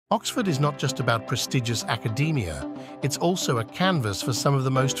Oxford is not just about prestigious academia, it's also a canvas for some of the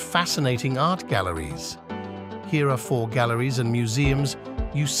most fascinating art galleries. Here are 4 galleries and museums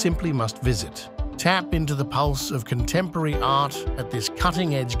you simply must visit. Tap into the pulse of contemporary art at this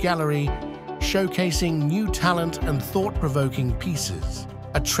cutting-edge gallery, showcasing new talent and thought-provoking pieces.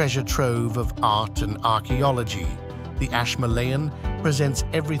 A treasure trove of art and archaeology, the Ashmolean presents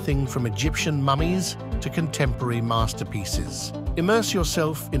everything from Egyptian mummies to contemporary masterpieces. Immerse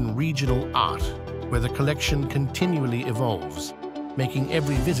yourself in regional art, where the collection continually evolves, making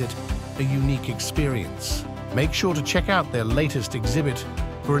every visit a unique experience. Make sure to check out their latest exhibit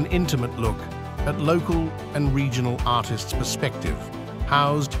for an intimate look at local and regional artists' perspective,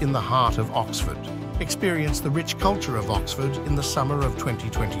 housed in the heart of Oxford. Experience the rich culture of Oxford in the summer of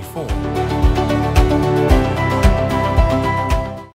 2024.